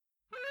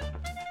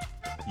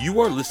You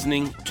are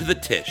listening to The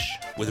Tish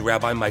with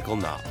Rabbi Michael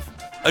Knopf,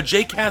 a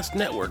JCast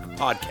Network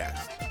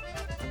podcast.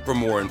 For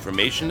more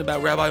information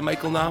about Rabbi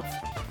Michael Knopf,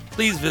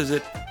 please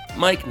visit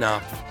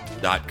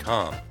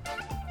mikeknopf.com.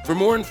 For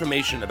more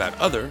information about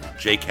other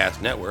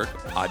JCast Network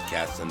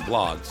podcasts and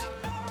blogs,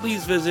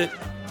 please visit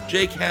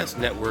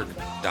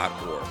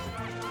jcastnetwork.org.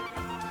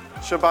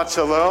 Shabbat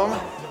Shalom. I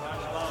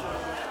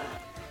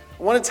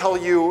want to tell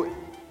you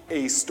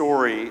a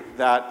story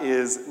that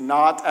is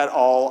not at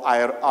all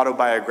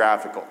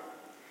autobiographical.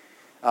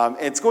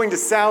 It's going to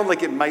sound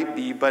like it might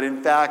be, but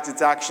in fact,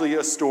 it's actually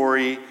a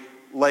story,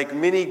 like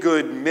many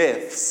good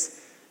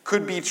myths,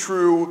 could be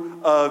true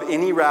of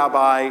any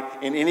rabbi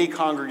in any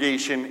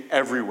congregation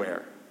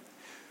everywhere.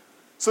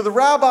 So the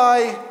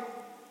rabbi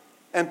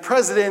and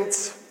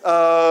president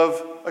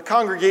of a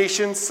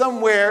congregation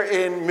somewhere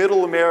in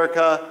Middle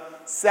America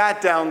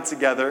sat down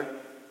together.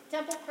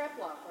 Temple Prep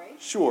Walk,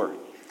 right? Sure.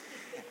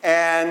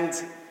 And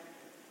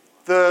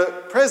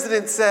the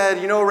president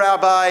said,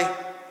 Rabbi,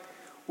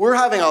 we're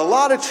having a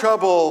lot of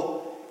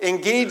trouble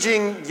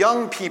engaging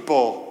young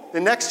people, the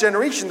next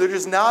generation. They're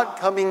just not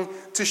coming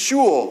to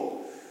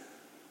shul.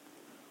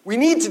 We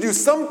need to do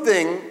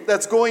something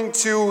that's going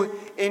to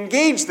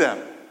engage them.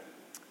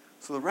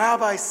 So the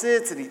rabbi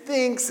sits and he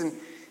thinks and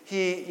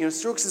he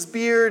strokes his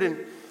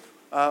beard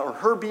or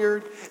her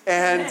beard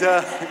and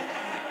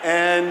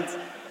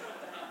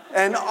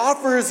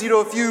offers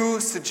a few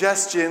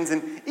suggestions,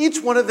 and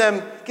each one of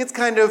them gets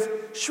kind of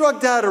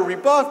shrugged out or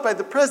rebuffed by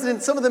the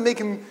president. Some of them make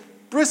him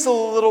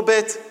bristle a little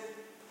bit.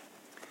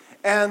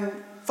 And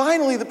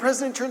finally, the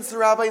president turns to the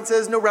rabbi and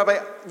says, "No, Rabbi,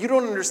 you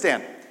don't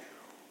understand.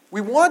 We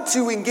want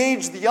to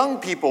engage the young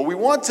people. We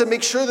want to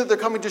make sure that they're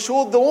coming to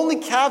shul. The only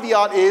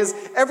caveat is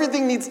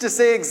everything needs to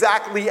stay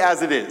exactly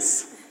as it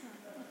is."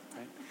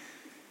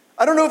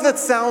 I don't know if that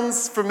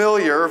sounds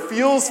familiar or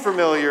feels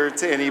familiar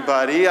to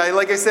anybody.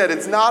 Like I said,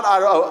 it's not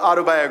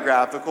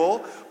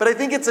autobiographical, but I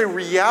think it's a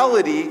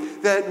reality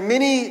that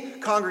many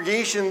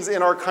congregations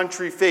in our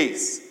country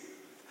face.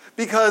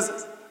 Because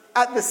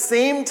at the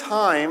same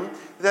time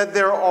that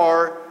there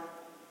are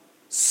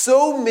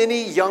so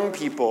many young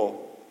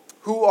people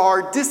who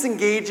are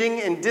disengaging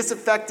and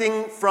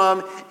disaffecting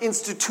from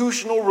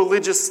institutional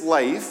religious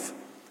life,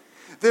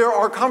 there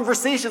are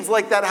conversations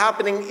like that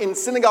happening in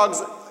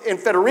synagogues and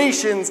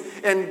federations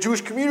and Jewish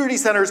community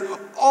centers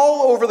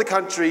all over the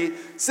country.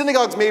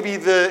 Synagogues may be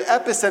the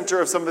epicenter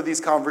of some of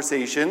these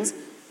conversations.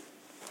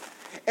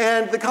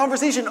 And the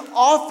conversation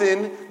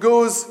often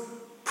goes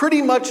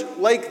pretty much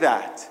like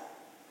that.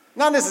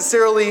 Not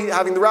necessarily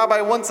having the rabbi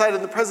on one side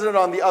and the president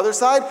on the other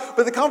side,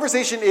 but the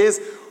conversation is,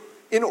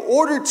 in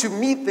order to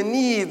meet the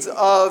needs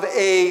of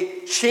a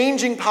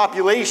changing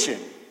population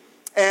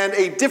and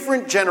a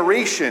different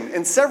generation,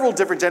 and several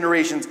different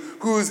generations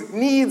whose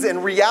needs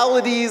and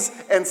realities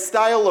and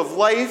style of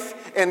life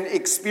and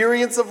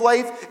experience of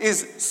life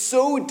is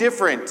so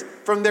different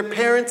from their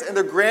parents' and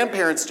their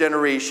grandparents'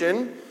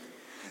 generation,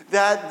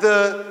 that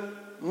the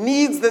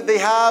needs that they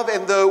have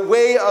and the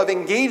way of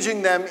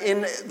engaging them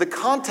in the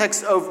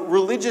context of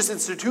religious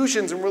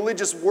institutions and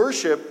religious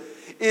worship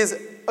is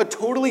a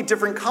totally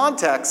different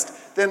context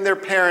than their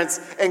parents'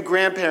 and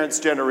grandparents'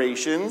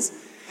 generations.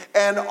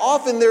 And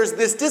often there's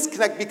this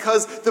disconnect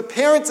because the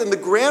parents and the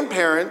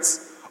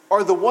grandparents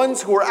are the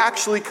ones who are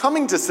actually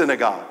coming to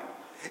synagogue.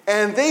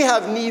 And they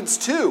have needs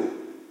too.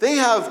 They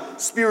have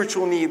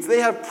spiritual needs.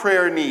 They have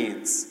prayer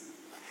needs.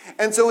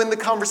 And so in the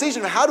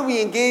conversation of how do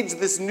we engage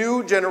this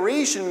new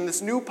generation,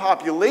 this new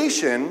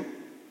population,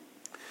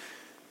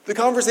 the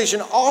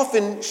conversation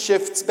often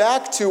shifts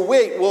back to,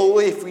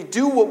 if we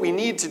do what we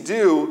need to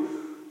do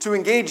to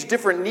engage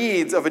different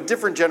needs of a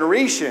different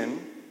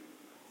generation,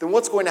 then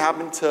what's going to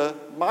happen to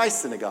my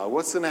synagogue?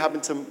 What's going to happen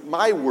to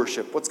my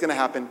worship? What's going to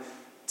happen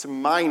to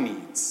my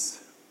needs?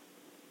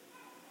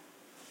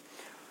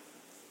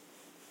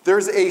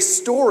 There's a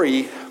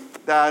story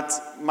that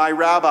my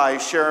rabbi,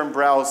 Sharon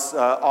Brous,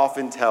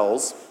 often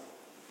tells.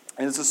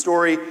 And it's a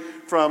story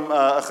from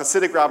a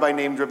Hasidic rabbi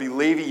named Rabbi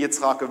Levi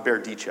Yitzchak of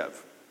Berdichev.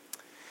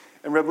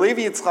 And Rabbi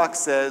Levi Yitzchak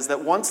says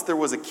that once there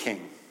was a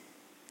king.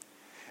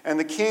 And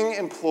the king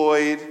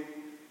employed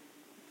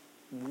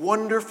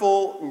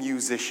wonderful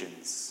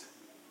musicians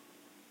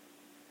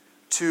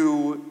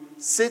to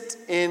sit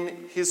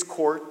in his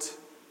court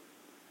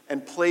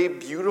and play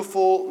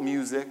beautiful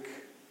music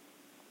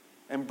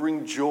and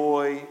bring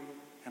joy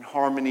and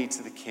harmony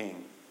to the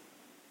king.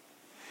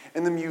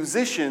 And the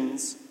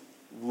musicians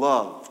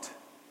loved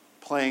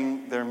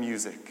playing their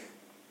music.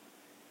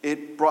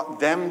 It brought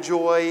them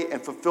joy and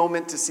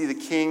fulfillment to see the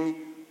king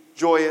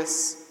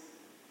joyous,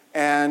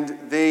 and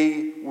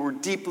they were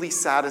deeply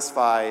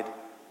satisfied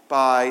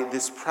by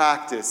this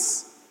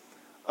practice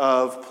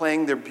of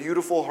playing their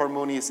beautiful,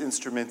 harmonious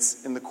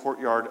instruments in the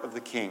courtyard of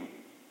the king.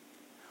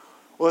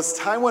 Well, as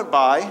time went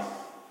by,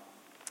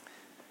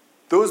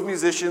 those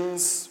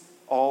musicians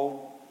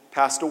all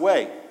passed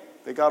away.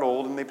 They got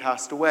old and they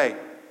passed away.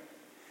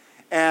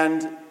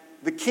 And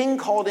the king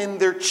called in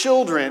their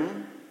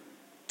children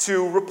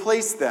to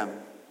replace them.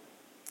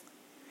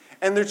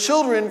 And their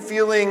children,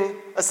 feeling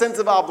a sense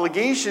of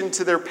obligation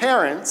to their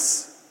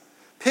parents,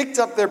 picked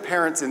up their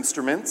parents'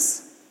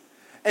 instruments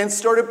and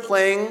started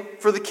playing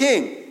for the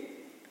king.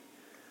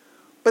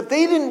 But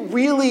they didn't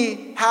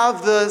really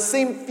have the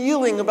same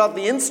feeling about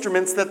the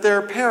instruments that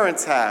their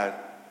parents had.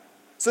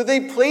 So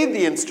they played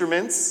the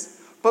instruments,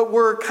 but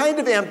were kind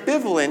of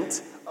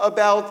ambivalent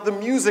about the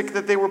music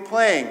that they were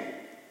playing.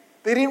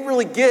 They didn't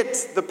really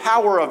get the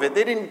power of it.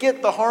 They didn't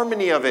get the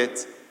harmony of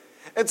it.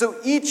 And so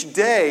each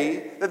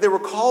day that they were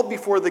called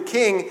before the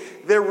king,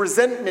 their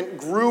resentment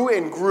grew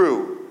and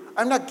grew.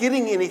 I'm not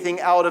getting anything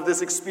out of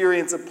this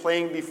experience of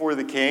playing before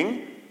the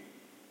king.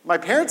 My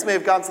parents may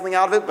have gotten something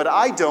out of it, but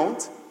I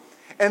don't.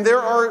 And there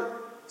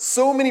are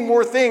so many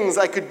more things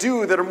I could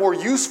do that are more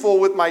useful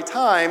with my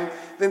time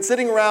than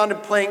sitting around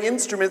and playing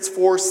instruments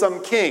for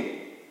some king.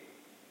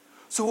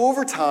 So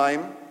over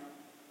time,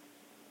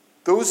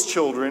 those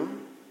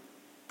children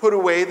put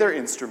away their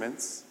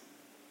instruments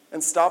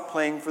and stopped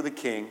playing for the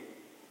king.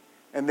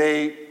 And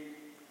they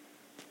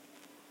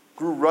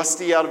grew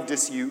rusty out of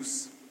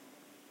disuse.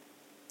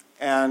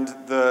 And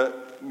the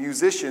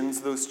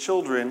musicians, those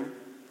children,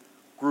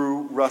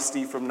 grew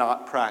rusty from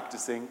not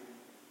practicing.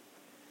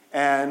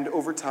 And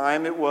over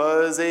time, it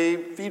was a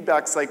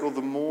feedback cycle.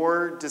 The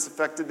more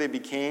disaffected they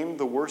became,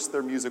 the worse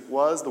their music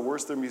was. The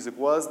worse their music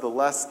was, the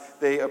less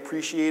they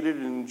appreciated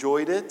and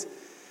enjoyed it.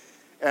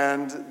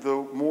 And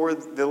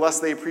the less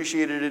they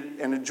appreciated it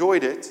and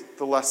enjoyed it,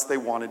 the less they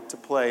wanted to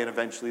play, and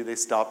eventually they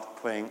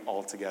stopped playing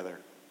altogether.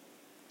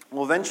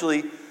 Well,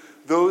 eventually,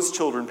 those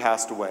children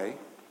passed away,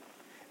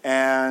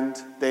 and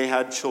they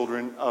had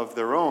children of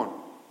their own.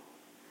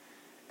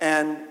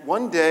 And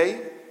one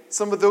day,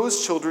 some of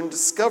those children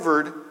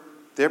discovered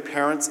their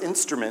parents'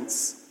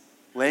 instruments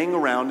laying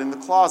around in the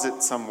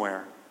closet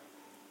somewhere.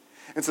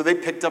 And so they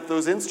picked up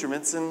those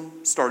instruments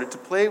and started to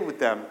play with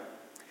them.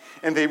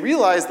 And they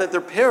realized that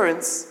their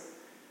parents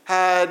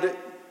had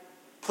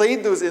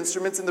played those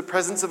instruments in the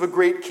presence of a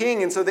great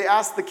king. And so they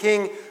asked the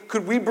king,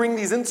 could we bring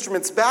these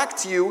instruments back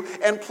to you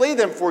and play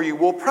them for you?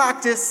 We'll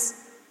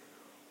practice,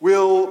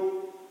 we'll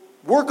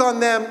work on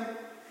them.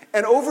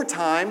 And over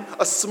time,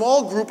 a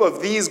small group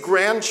of these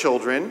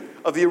grandchildren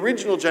of the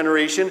original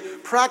generation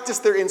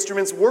practiced their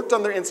instruments, worked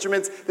on their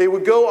instruments. They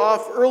would go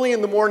off early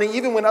in the morning,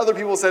 even when other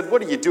people said,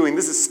 what are you doing?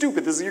 This is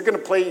stupid. You're going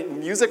to play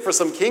music for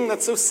some king?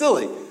 That's so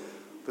silly.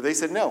 But they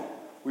said, no,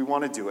 we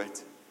want to do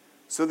it.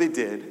 So they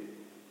did.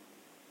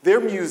 Their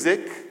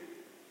music,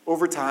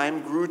 over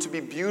time, grew to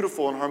be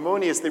beautiful and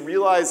harmonious. They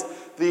realized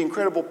the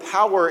incredible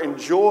power and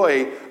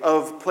joy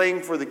of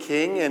playing for the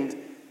king and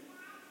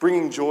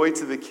bringing joy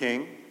to the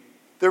king.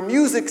 Their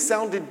music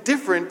sounded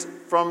different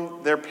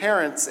from their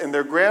parents and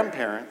their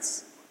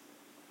grandparents,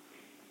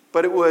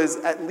 but it was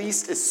at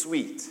least as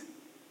sweet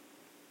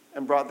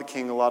and brought the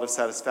king a lot of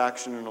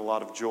satisfaction and a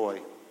lot of joy.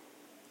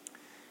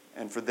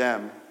 And for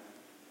them,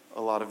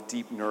 a lot of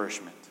deep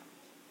nourishment.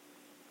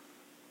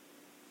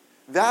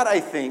 That, I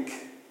think,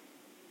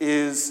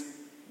 is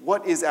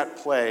what is at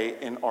play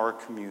in our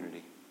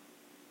community.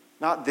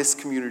 Not this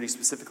community,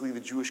 specifically the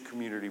Jewish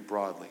community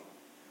broadly.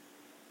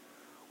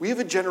 We have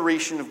a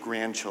generation of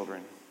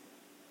grandchildren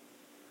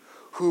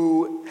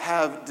who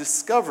have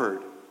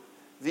discovered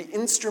the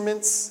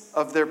instruments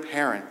of their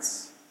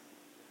parents,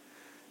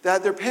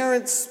 that their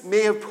parents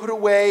may have put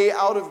away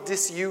out of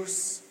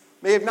disuse,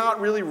 may have not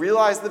really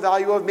realized the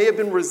value of, may have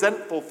been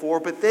resentful for,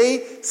 but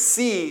they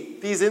see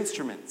these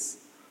instruments.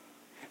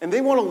 And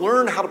they want to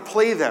learn how to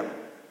play them.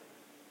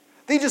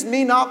 They just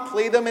may not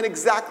play them in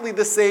exactly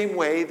the same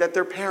way that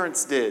their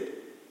parents did,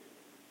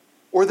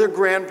 or their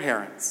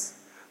grandparents.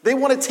 They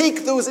want to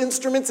take those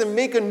instruments and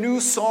make a new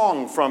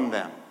song from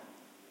them.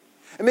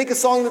 And make a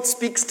song that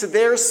speaks to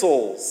their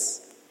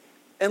souls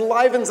and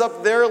livens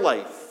up their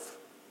life.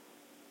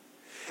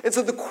 And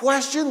so the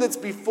question that's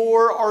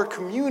before our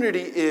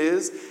community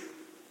is,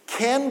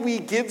 can we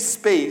give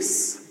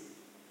space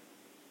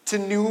to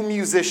new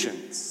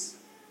musicians?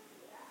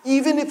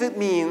 Even if it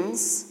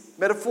means,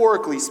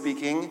 metaphorically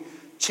speaking,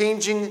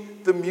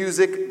 changing the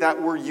music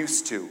that we're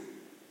used to.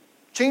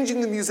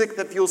 Changing the music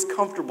that feels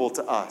comfortable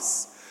to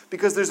us.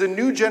 Because there's a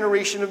new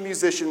generation of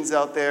musicians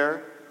out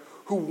there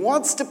who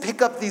wants to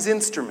pick up these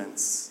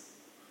instruments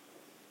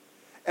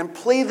and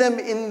play them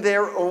in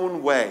their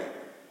own way.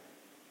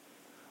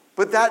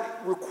 But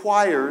that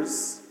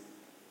requires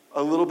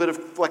a little bit of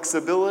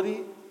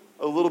flexibility,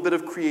 a little bit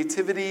of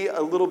creativity,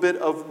 a little bit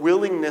of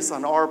willingness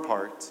on our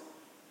part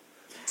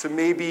to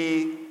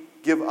maybe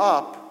give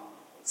up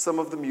some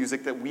of the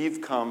music that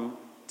we've come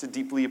to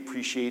deeply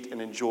appreciate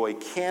and enjoy.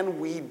 Can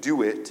we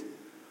do it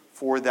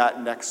for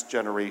that next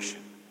generation?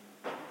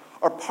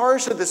 Our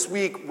parsha this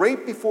week,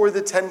 right before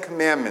the Ten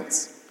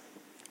Commandments,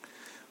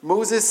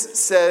 Moses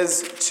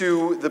says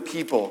to the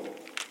people,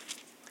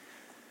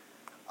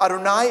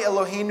 Adonai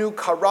Eloheinu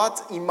karat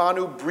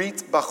imanu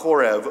brit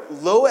bachorev,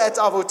 lo et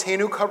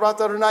avotenu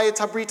karat Adonai et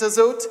habrit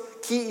azot,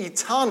 ki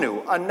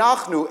itanu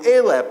anachnu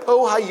ele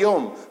po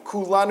hayom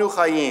kulanu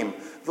chayim.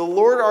 The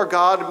Lord our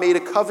God made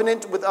a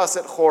covenant with us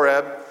at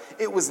Horeb.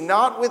 It was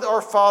not with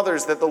our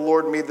fathers that the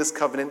Lord made this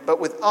covenant, but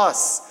with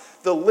us,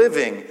 the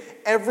living,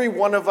 every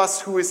one of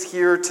us who is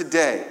here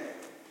today.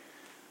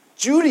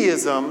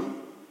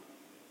 Judaism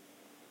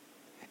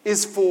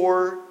is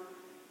for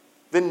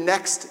the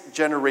next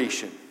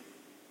generation.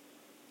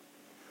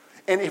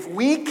 And if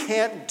we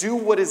can't do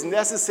what is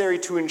necessary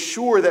to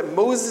ensure that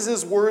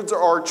Moses' words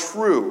are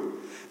true,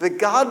 that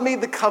God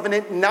made the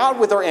covenant not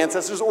with our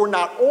ancestors, or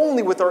not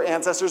only with our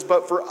ancestors,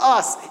 but for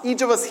us,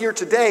 each of us here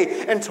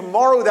today, and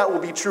tomorrow that will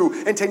be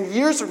true, and 10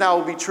 years from now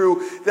will be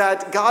true,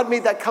 that God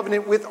made that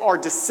covenant with our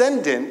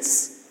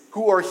descendants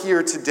who are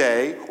here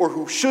today, or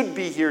who should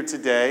be here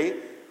today,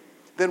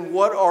 then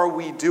what are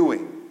we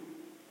doing?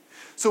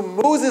 So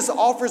Moses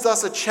offers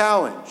us a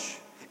challenge.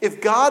 If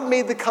God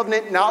made the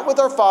covenant not with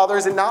our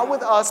fathers and not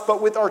with us,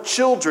 but with our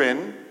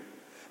children,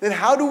 then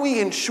how do we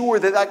ensure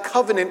that that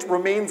covenant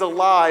remains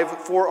alive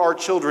for our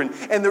children?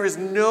 And there is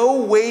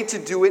no way to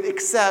do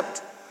it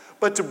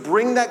but to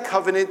bring that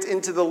covenant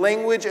into the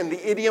language and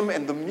the idiom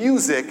and the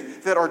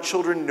music that our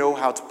children know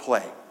how to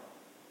play.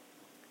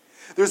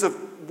 There's a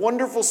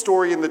wonderful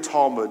story in the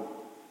Talmud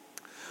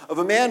of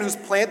a man who's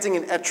planting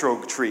an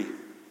etrog tree.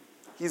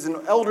 He's an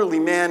elderly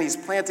man. He's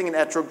planting an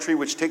etrog tree,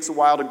 which takes a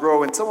while to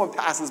grow, and someone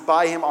passes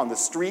by him on the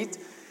street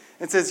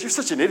and says, "You're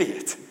such an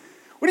idiot.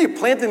 What are you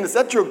planting this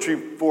etrog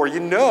tree for? You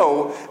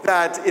know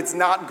that it's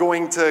not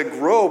going to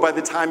grow by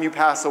the time you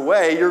pass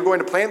away. You're going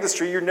to plant this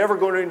tree. You're never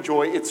going to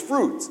enjoy its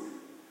fruits."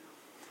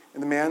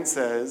 And the man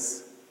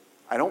says,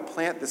 "I don't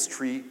plant this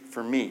tree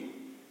for me.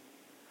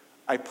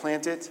 I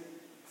plant it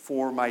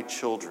for my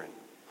children."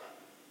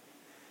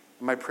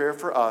 And my prayer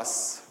for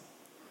us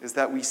is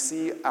that we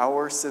see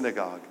our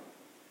synagogue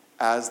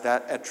as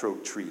that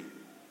etrog tree,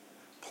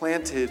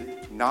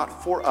 planted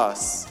not for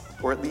us,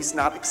 or at least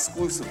not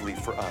exclusively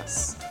for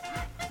us,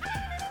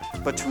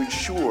 but to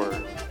ensure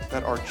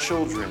that our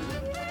children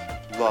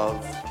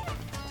love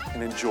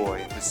and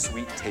enjoy the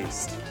sweet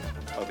taste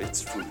of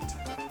its fruit.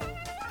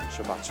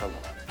 Shabbat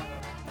Shalom.